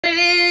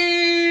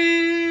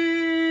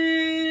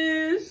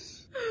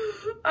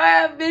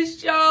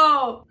missed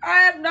y'all.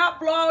 I have not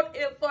vlogged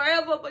in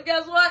forever, but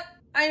guess what?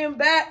 I am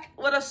back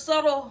with a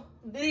subtle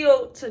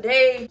video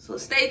today, so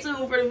stay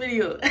tuned for the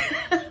video.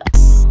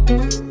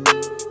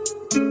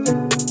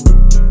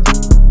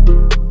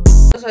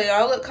 So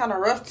y'all look kind of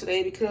rough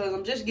today because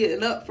I'm just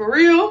getting up for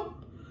real,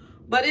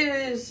 but it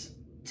is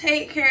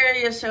take care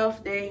of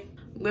yourself day.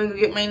 I'm gonna go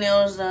get my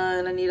nails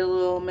done. I need a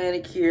little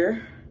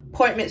manicure.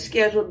 Appointment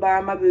scheduled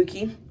by my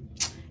bookie.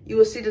 You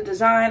will see the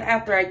design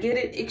after I get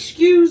it.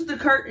 Excuse the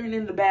curtain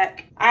in the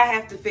back. I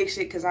have to fix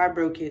it because I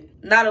broke it.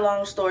 Not a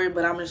long story,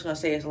 but I'm just gonna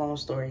say it's a long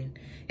story.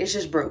 It's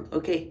just broke,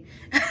 okay?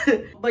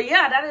 But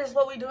yeah, that is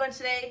what we're doing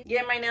today.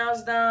 Getting my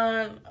nails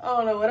done. I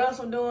don't know what else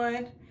I'm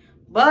doing,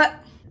 but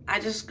I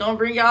just gonna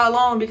bring y'all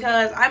along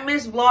because I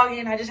miss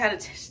vlogging. I just had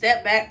to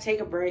step back, take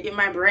a break, get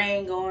my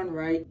brain going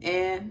right.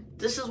 And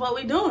this is what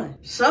we doing.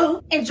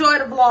 So enjoy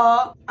the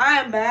vlog. I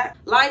am back.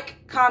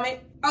 Like, comment.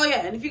 Oh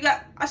yeah, and if you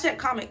got, I said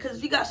comment because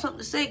if you got something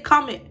to say,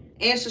 comment.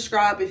 And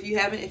subscribe if you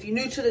haven't. If you're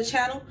new to the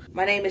channel,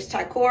 my name is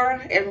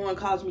Tycora. Everyone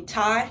calls me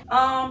Ty.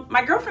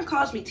 My girlfriend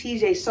calls me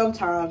TJ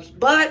sometimes,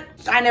 but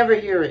I never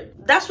hear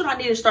it. That's what I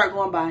need to start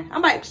going by. I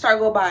might start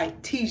going by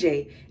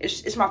TJ.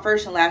 It's my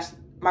first and last,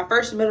 my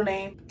first and middle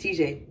name,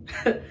 TJ.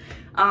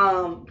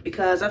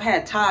 Because I've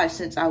had Ty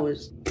since I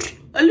was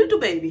a little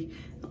baby.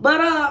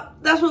 But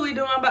that's what we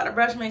doing. I'm about to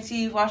brush my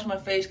teeth, wash my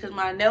face, because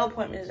my nail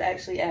appointment is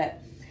actually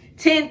at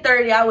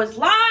 10:30. I was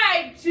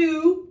lied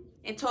to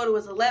and told it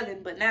was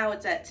 11, but now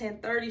it's at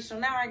 10:30, so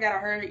now I gotta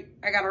hurry,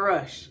 I gotta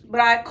rush.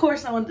 But of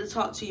course I wanted to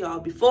talk to y'all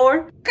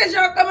before, cause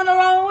y'all coming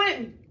along with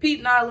me.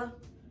 Pete Nyla,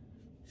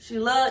 she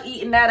love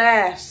eating that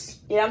ass.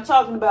 Yeah, I'm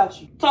talking about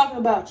you,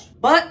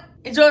 But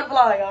enjoy the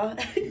vlog, y'all.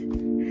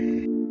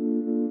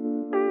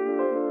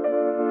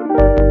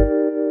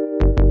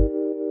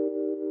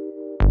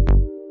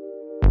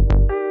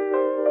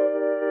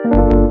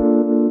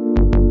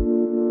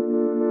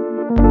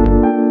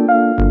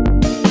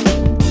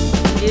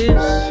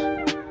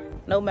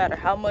 No matter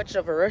how much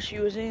of a rush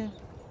you was in,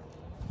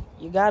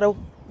 you gotta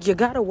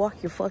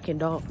walk your fucking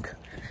dog.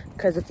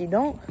 Cause if you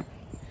don't,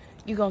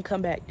 you gonna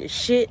come back to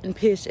shit and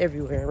piss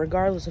everywhere,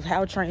 regardless of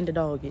how trained the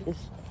dog is.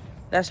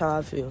 That's how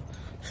I feel.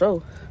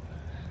 So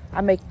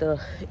I make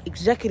the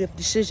executive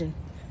decision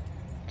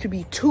to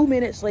be 2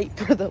 minutes late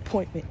for the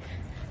appointment,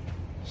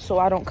 so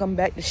I don't come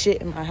back to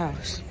shit in my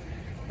house.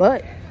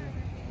 But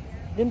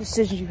them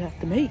decisions you have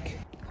to make.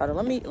 Hold on,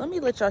 let me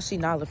let y'all see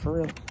Nyla for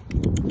real.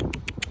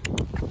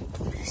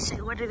 See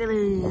what it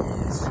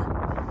is.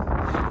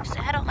 So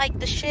I don't like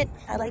the shit.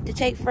 I like to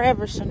take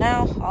forever. So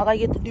now all I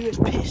get to do is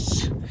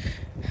piss.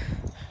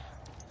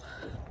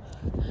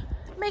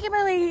 Make it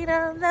believe.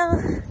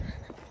 No.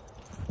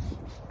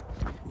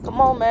 Come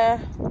on,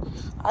 man.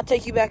 I'll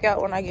take you back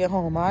out when I get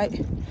home,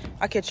 alright?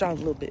 I'll catch y'all in a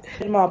little bit.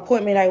 In my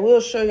appointment, I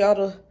will show y'all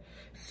the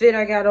fit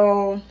I got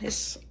on.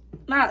 It's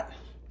not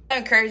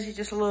crazy,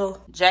 just a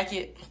little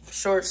jacket,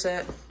 short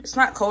set. It's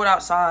not cold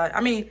outside. I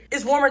mean,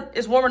 it's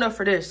warm enough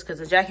for this because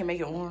the jacket make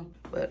it warm.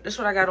 But this is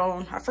what I got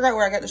on. I forgot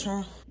where I got this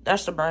from.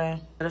 That's the brand.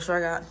 That's what I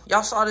got.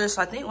 Y'all saw this,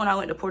 I think, when I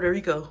went to Puerto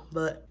Rico.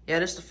 But yeah,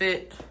 this the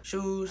fit.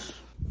 Shoes,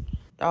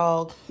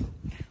 dog.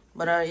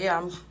 But yeah,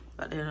 I'm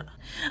about to.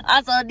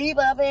 I'm so deep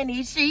up in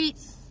these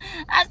sheets.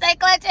 I stay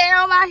clutching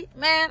on my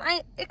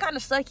man. It kind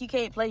of suck you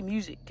can't play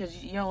music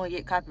because you don't want to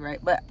get copyright.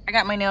 But I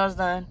got my nails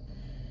done.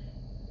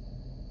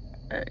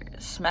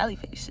 Smiley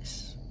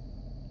faces.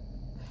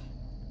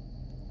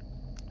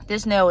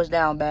 This nail was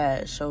down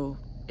bad, so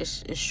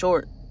it's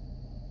short.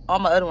 All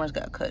my other ones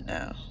got cut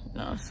down. You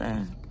know what I'm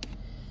saying?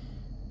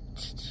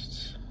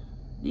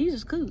 These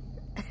is cool.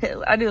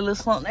 I did a little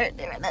slump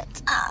there at that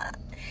time.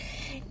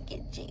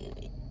 Get you.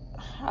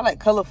 I like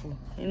colorful.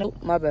 You know,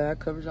 my bad. I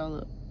covered y'all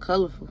up.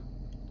 Colorful.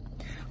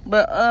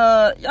 But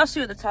y'all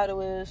see what the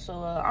title is. So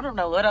I don't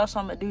know what else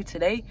I'm gonna do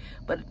today,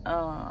 but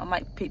I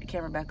might pick the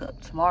camera back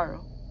up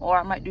tomorrow. Or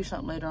I might do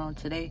something later on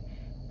today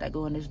that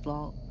go in this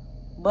vlog.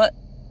 But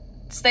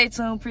stay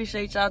tuned.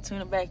 Appreciate y'all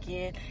tuning back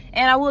in.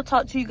 And I will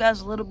talk to you guys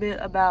a little bit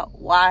about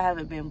why I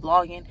haven't been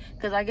vlogging.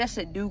 Because I guess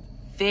it do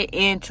fit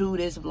into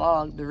this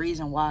vlog, the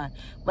reason why.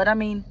 But I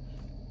mean,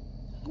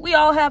 we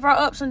all have our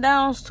ups and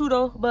downs too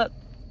though. But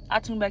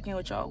I'll tune back in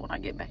with y'all when I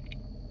get back.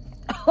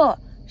 Oh,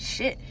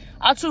 shit.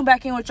 I'll tune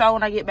back in with y'all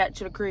when I get back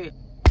to the crib.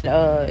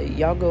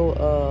 Y'all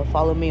go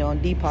follow me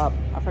on Depop.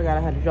 I forgot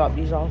I had to drop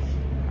these off.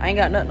 I ain't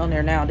got nothing on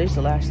there now. This is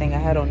the last thing I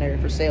had on there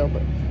for sale,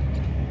 but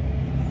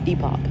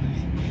Depop.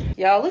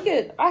 Y'all, look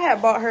at, I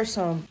had bought her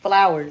some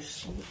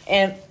flowers.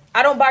 And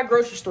I don't buy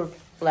grocery store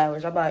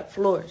flowers. I buy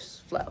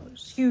florist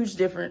flowers. Huge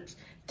difference.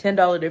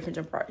 $10 difference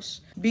in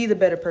price. Be the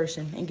better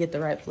person and get the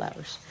right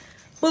flowers.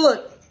 But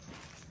look,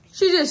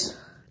 she just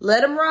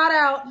let them rot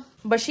out.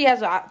 But she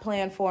has a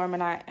plan for them,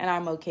 and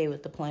I'm okay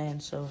with the plan.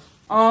 So,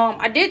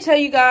 I did tell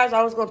you guys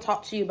I was going to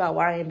talk to you about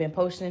why I ain't been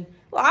posting.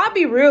 Well, I'll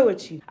be real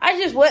with you. I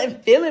just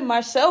wasn't feeling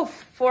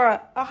myself for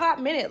a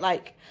hot minute.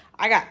 Like,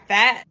 I got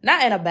fat.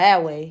 Not in a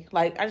bad way.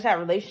 Like, I just had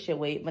relationship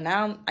weight. But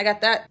now I got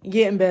that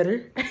getting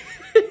better.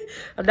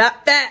 I'm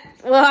not fat.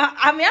 Well,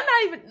 I mean, I'm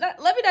not even,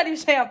 let me not even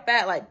say I'm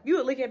fat. Like, you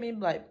would look at me and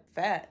be like,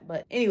 fat.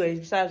 But anyways,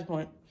 besides the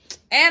point.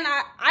 And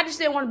I just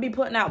didn't want to be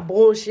putting out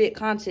bullshit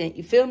content.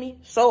 You feel me?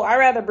 So I'd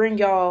rather bring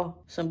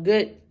y'all some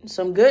good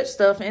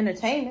stuff,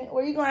 entertainment,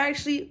 where you gonna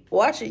actually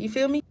watch it. You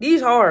feel me?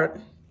 These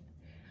hard.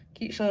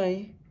 Keep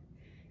showing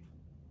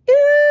you.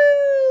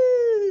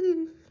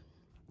 Ew.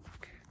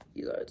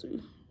 These are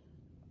too.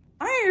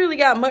 I ain't really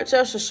got much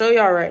else to show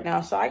y'all right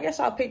now, so I guess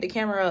I'll pick the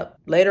camera up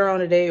later on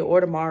today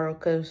or tomorrow,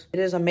 because it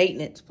is a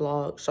maintenance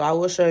vlog. So I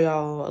will show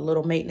y'all a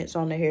little maintenance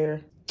on the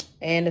hair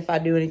and if I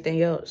do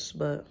anything else,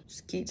 but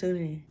just keep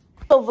tuning in.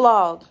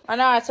 Vlog. I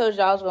know I told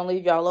y'all I was gonna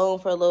leave y'all alone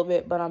for a little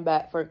bit, but I'm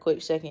back for a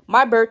quick second.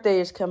 My birthday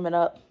is coming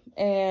up,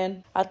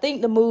 and I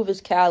think the move is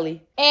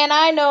Cali. And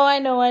I know.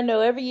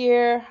 Every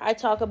year I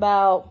talk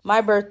about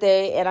my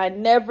birthday, and I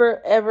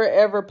never,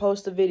 ever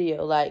post a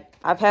video. Like,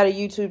 I've had a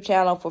YouTube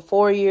channel for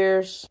 4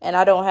 years, and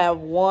I don't have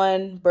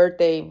one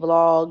birthday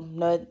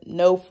vlog,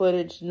 no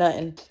footage,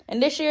 nothing.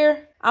 And this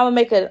year, I'm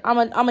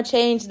gonna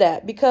change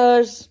that,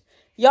 because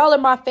y'all are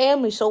my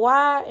family, so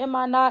why am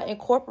I not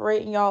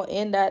incorporating y'all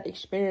in that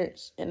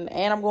experience? And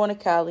I'm going to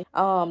Cali.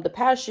 The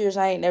past years,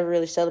 I ain't never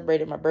really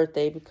celebrated my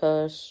birthday,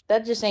 because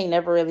that just ain't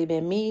never really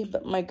been me.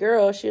 But my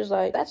girl, she was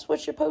like, that's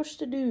what you're supposed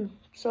to do.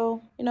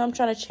 So, you know, I'm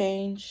trying to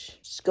change.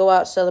 Just go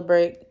out,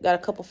 celebrate. Got a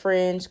couple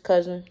friends,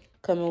 cousin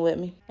coming with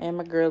me, and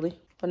my girlie.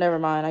 But never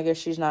mind, I guess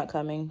she's not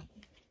coming.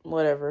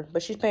 Whatever.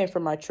 But she's paying for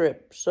my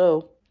trip,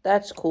 so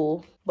that's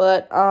cool.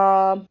 But,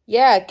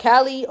 yeah,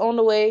 Cali on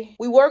the way.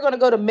 We were going to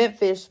go to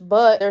Memphis,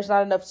 but there's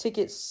not enough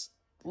tickets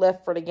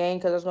left for the game,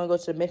 because I was going to go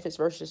to the Memphis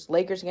versus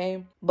Lakers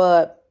game.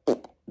 But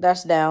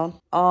that's down.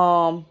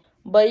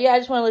 But, yeah, I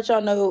just want to let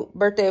y'all know,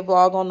 birthday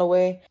vlog on the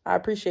way. I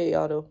appreciate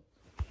y'all, though.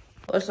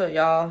 What's up,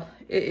 y'all?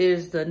 It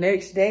is the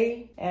next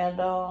day, and,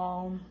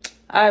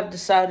 I've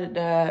decided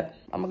that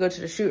I'm gonna go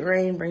to the shooting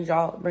range, bring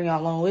y'all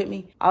along with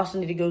me. I also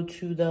need to go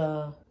to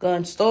the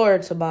gun store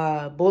to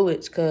buy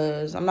bullets,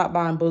 because I'm not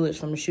buying bullets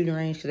from the shooting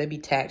range because they be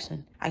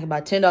taxing. I can buy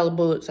 $10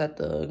 bullets at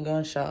the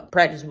gun shop,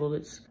 practice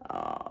bullets.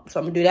 So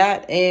I'm gonna do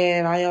that,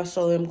 and I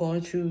also am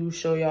going to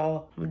show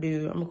y'all. I'm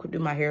gonna do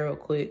my hair real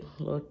quick,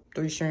 a little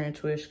 3-strand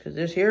twist, because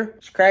this here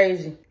is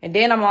crazy. And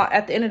then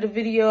at the end of the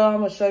video, I'm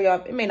gonna show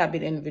y'all. It may not be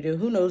the end of the video.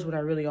 Who knows what I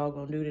really all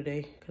gonna do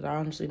today? Because I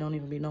honestly don't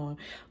even be knowing.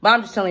 But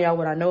I'm just telling y'all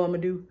what I know I'm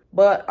gonna do.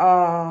 But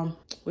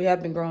we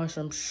have been growing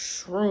some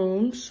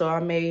shrooms, so I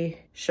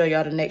may show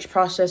y'all the next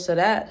process of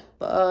that.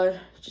 But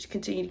just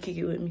continue to kick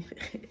it with me.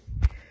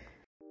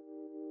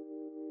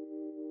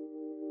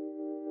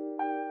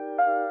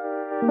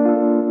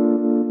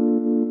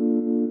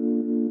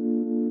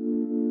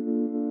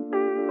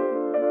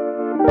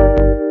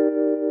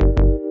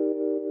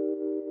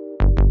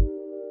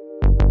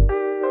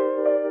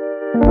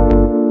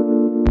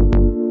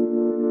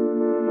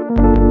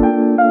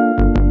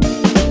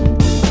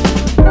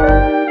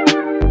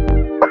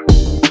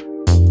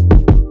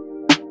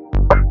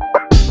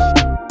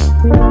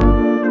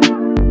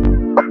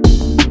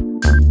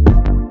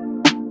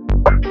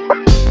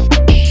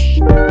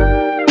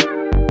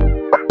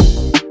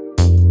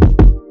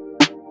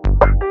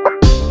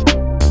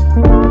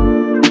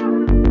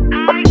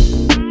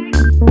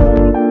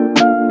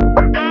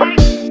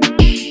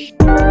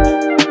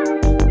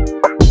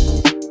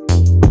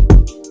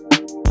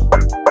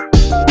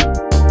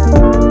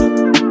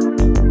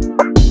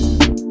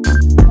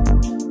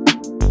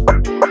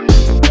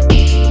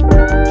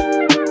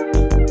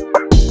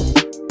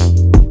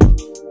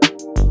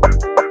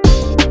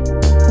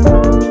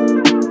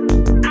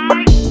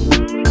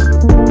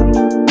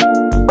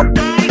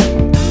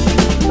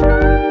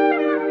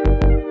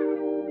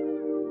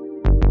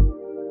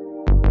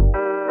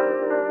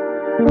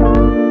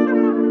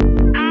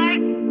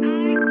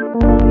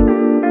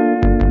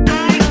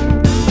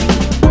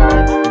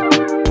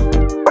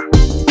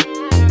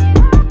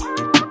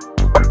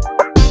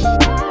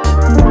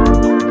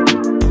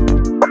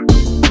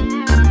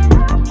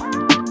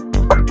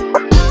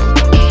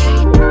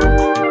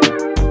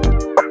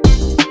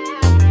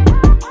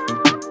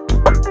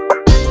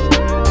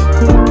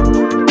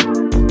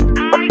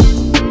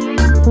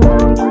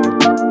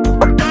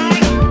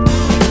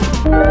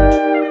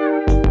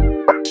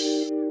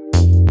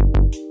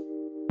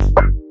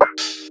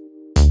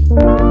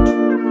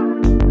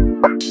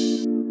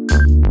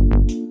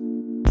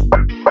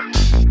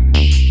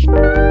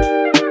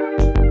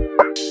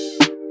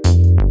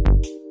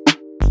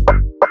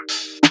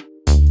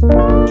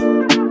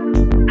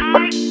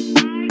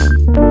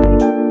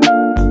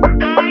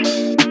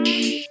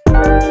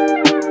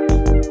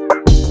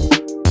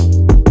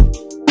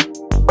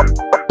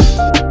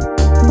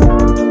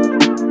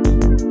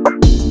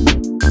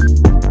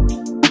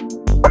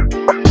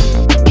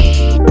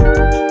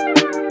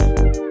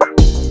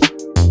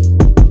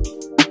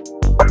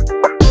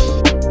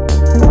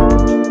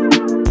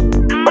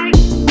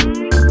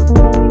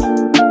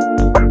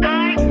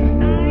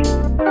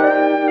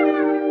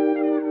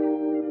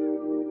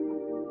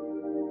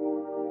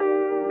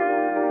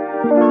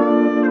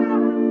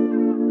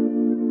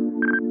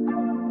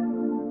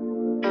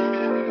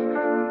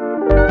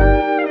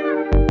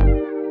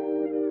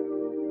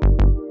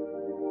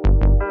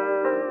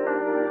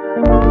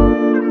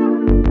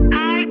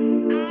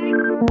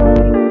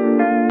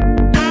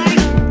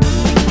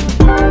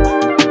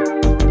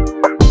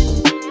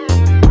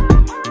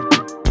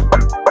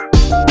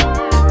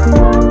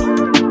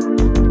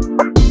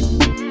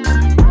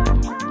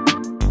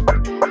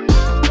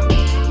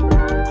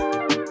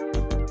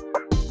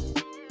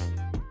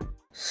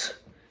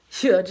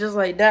 just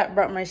like that,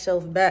 brought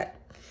myself back.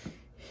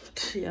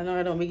 I know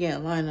I don't be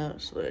getting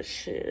lineups, but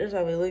shit, that's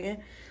how we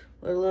looking.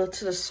 A little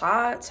to the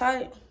side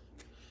type.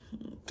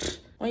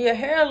 When your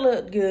hair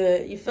look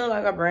good, you feel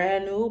like a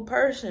brand new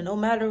person, no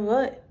matter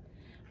what.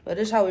 But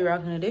this is how we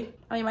rocking today.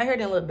 I mean, my hair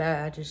didn't look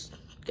bad. I just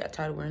got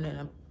tired of wearing it.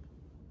 I'm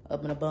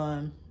up in a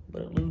bun,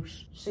 but it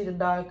loose. See the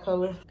dye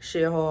color?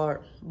 Shit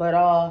hard. But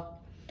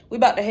we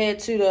about to head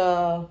to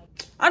the.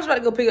 I'm just about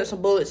to go pick up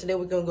some bullets, and then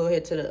we're gonna go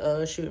head to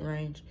the shooting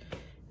range.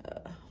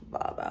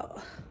 Bob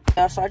out.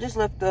 Yeah, so I just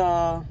left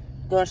the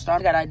gun store.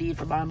 I got ID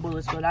for buying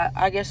bullets, but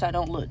I guess I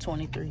don't look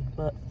 23.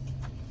 But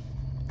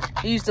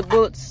these the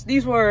bullets.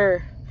 These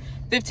were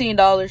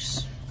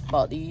 $15.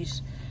 Bought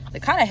these. They're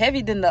kind of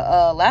heavy than the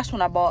last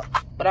one I bought,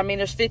 but I mean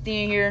there's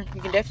 50 in here.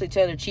 You can definitely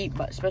tell they're cheap,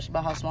 but especially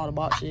by how small the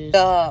box is.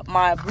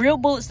 My real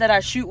bullets that I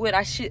shoot with,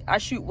 I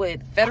shoot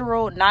with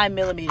Federal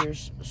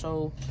 9mm.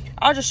 So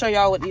I'll just show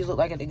y'all what these look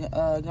like at the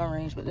gun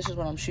range. But this is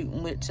what I'm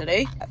shooting with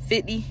today. At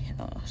 50,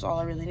 that's all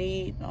I really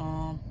need.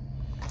 And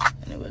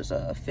it was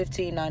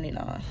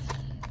 $15.99.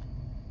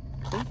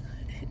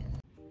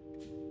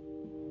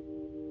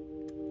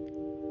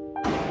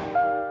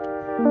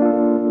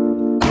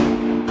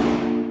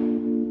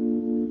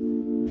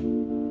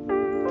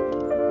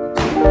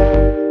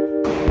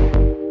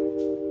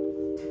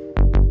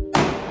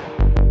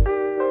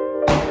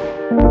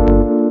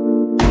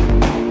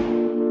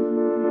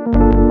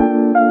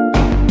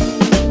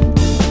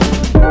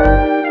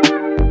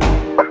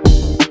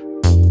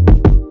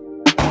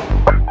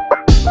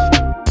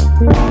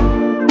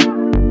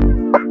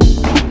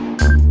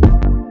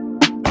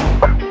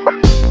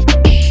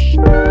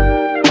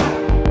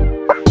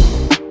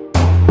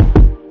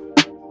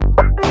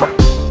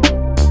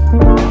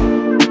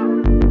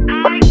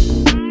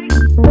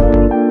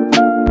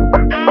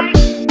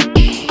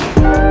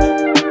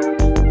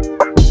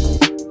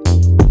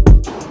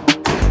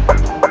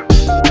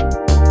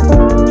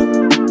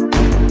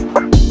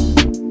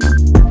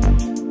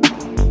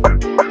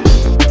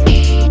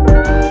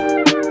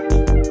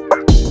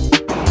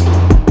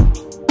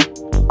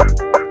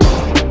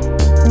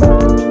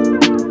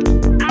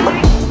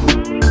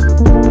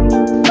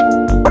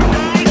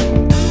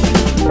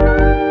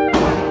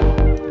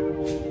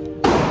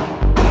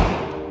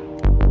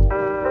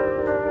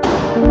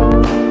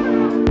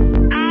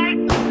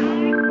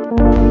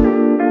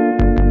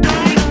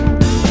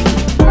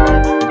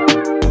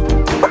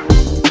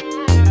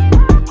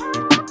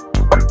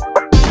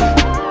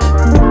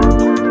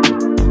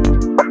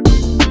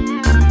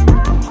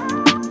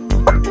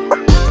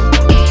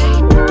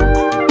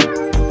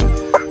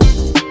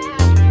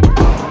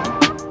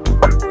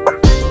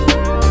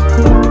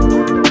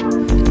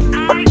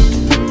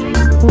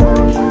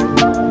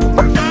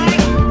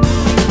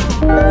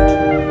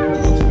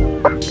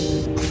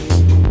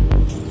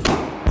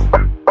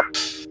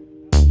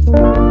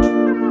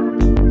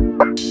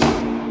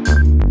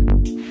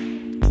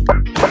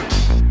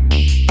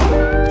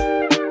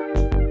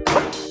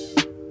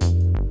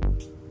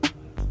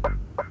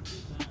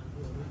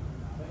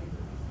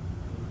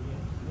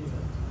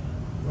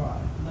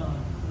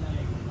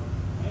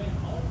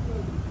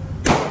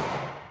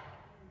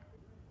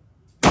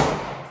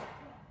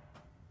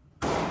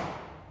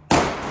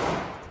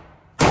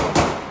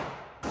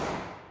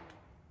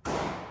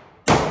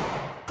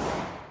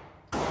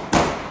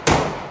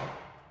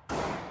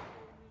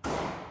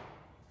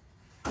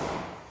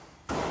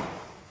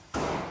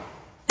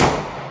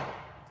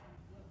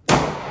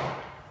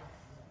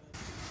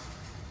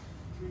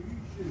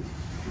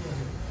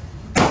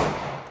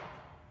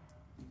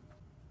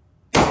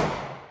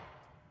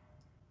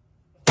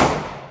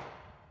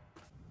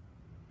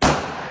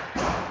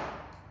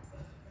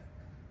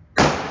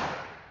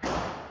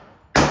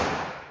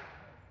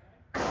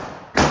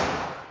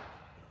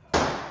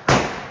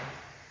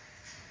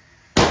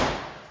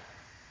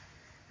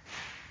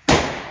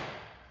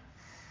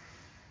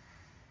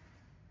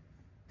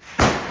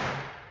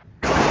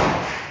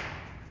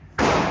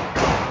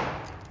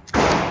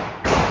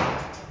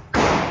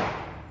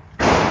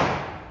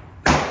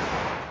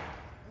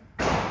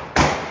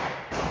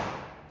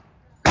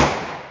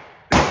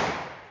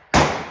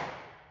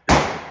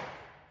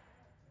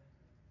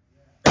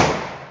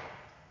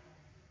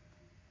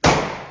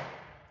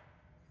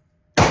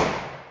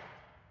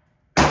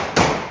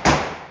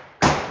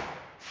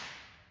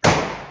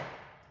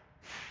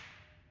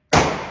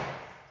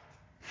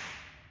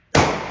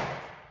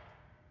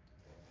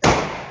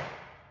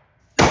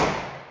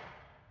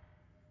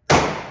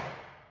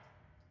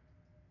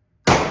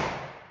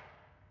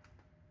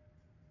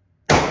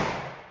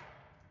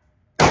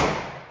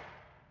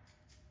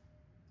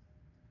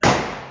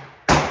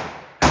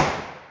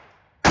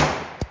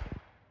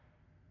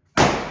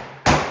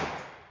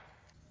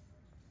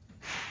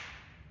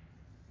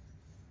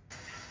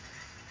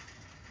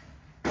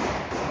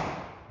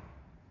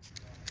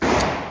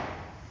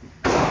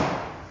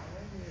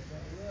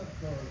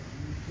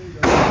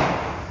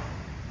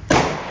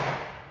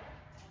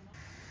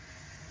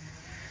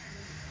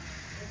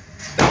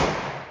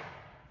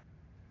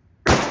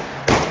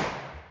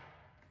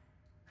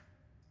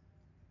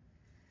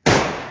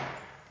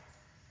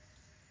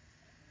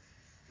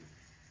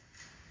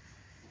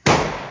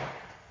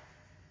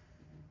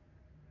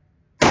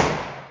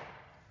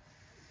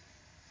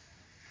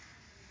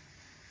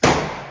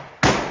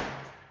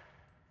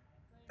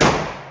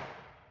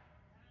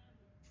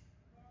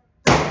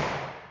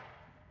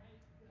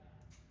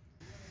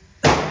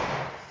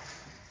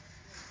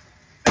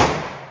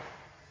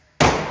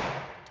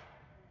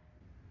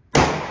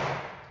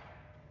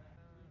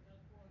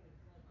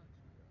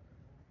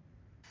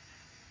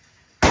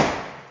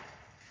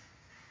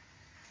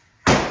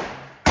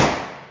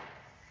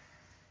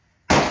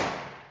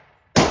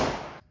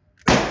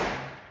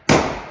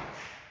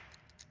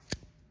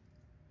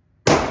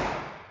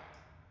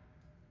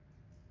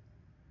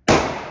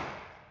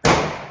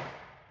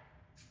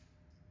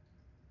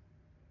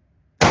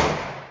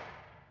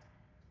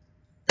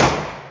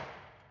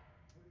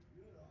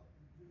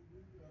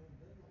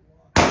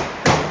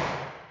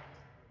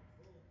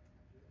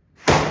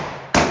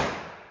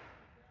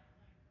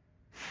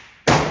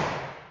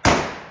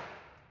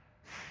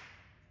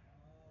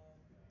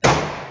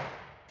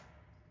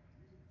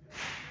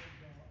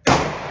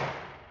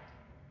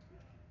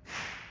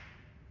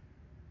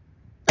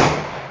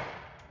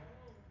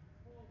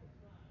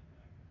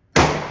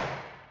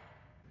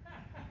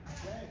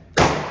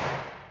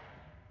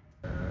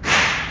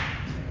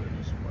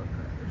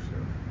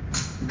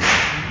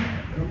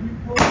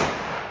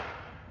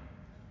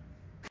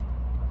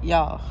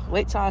 Y'all,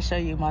 wait till I show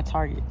you my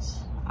targets.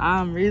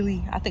 I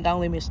think I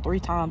only missed 3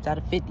 times out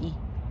of 50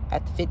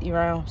 at the 50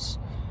 rounds.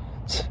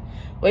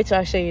 Wait till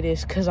I show you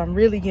this, because I'm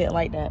really getting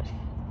like that.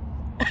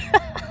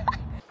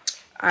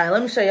 All right,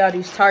 let me show y'all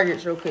these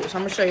targets real quick. So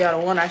I'm going to show y'all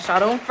the one I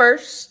shot on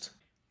first.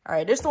 All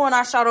right, this is the one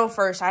I shot on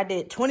first. I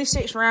did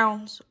 26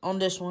 rounds on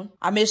this one.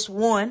 I missed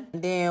 1.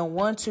 And then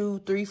 1,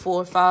 2, 3,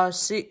 4, 5,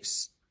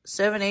 6,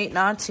 7, 8,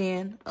 9,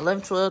 10,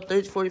 11, 12,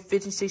 13, 14,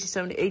 15, 16,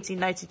 17, 18,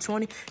 19,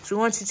 20,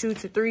 21, 22,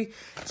 23,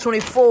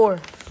 24.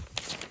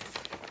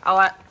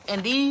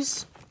 And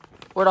these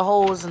were the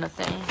holes in the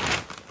thing.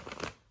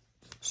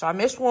 So I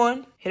missed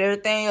 1, hit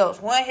everything else.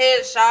 1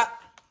 headshot.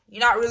 You're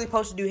not really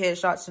supposed to do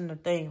headshots in the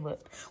thing,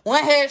 but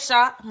 1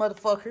 headshot,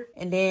 motherfucker.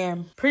 And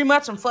then pretty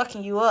much I'm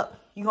fucking you up.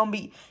 You're gonna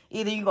be,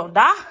 either you're gonna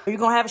die or you're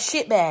gonna have a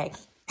shit bag.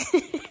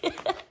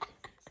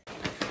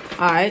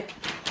 All right,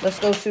 let's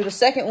go to the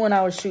second one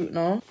I was shooting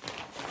on.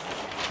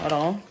 Hold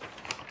on.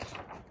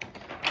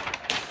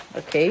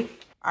 Okay.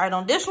 All right,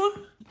 on this one,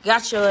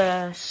 got your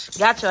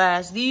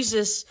ass.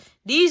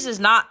 These is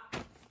not,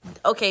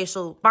 okay,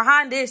 so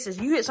behind this is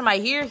you hit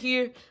somebody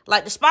here,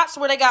 like the spots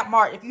where they got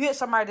marked. If you hit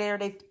somebody there,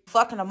 they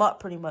fucking them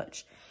up pretty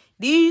much.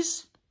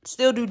 These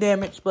still do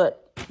damage, but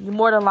you're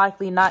more than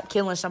likely not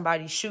killing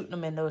somebody shooting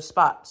them in those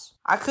spots.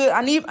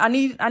 I need,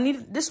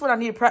 this is what I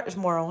need to practice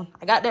more on.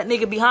 I got that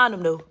nigga behind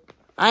him though.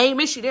 I ain't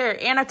miss you there,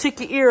 and I took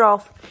your ear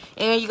off,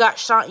 and you got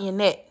shot in your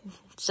neck.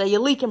 So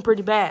you're leaking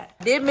pretty bad.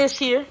 Did miss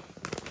here.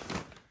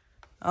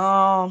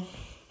 But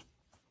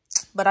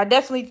I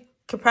definitely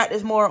could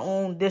practice more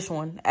on this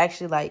one.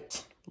 Actually, like,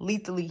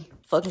 lethally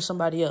fucking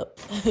somebody up.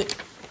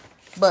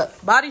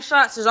 But body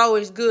shots is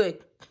always good.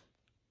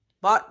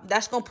 But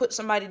that's going to put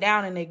somebody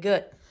down in their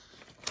gut.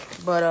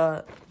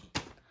 But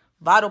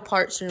vital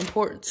parts are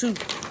important too.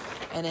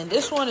 And then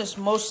this one is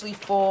mostly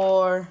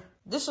for...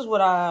 This is what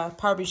I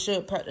probably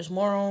should practice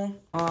more on.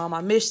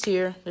 I missed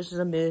here. This is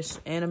a miss,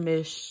 and a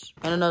miss,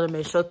 and another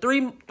miss. So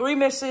three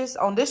misses.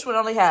 On this one, I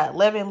only had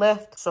 11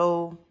 left.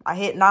 So I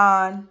hit 9.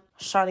 I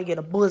was trying to get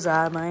a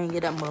bullseye, but I ain't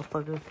get that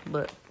motherfucker.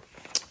 But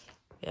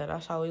yeah,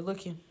 that's how we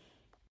looking.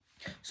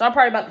 So I'm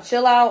probably about to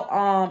chill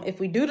out. If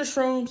we do the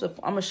shrooms,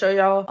 I'm gonna show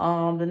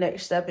y'all the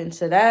next step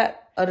into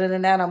that. Other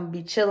than that, I'm gonna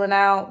be chilling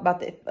out.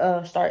 About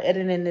to start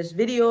editing this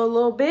video a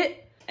little bit.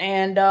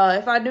 And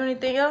if I do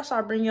anything else,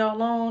 I'll bring y'all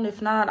along.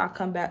 If not, I'll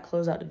come back,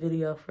 close out the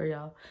video for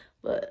y'all.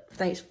 But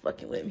thanks for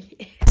fucking with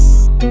me.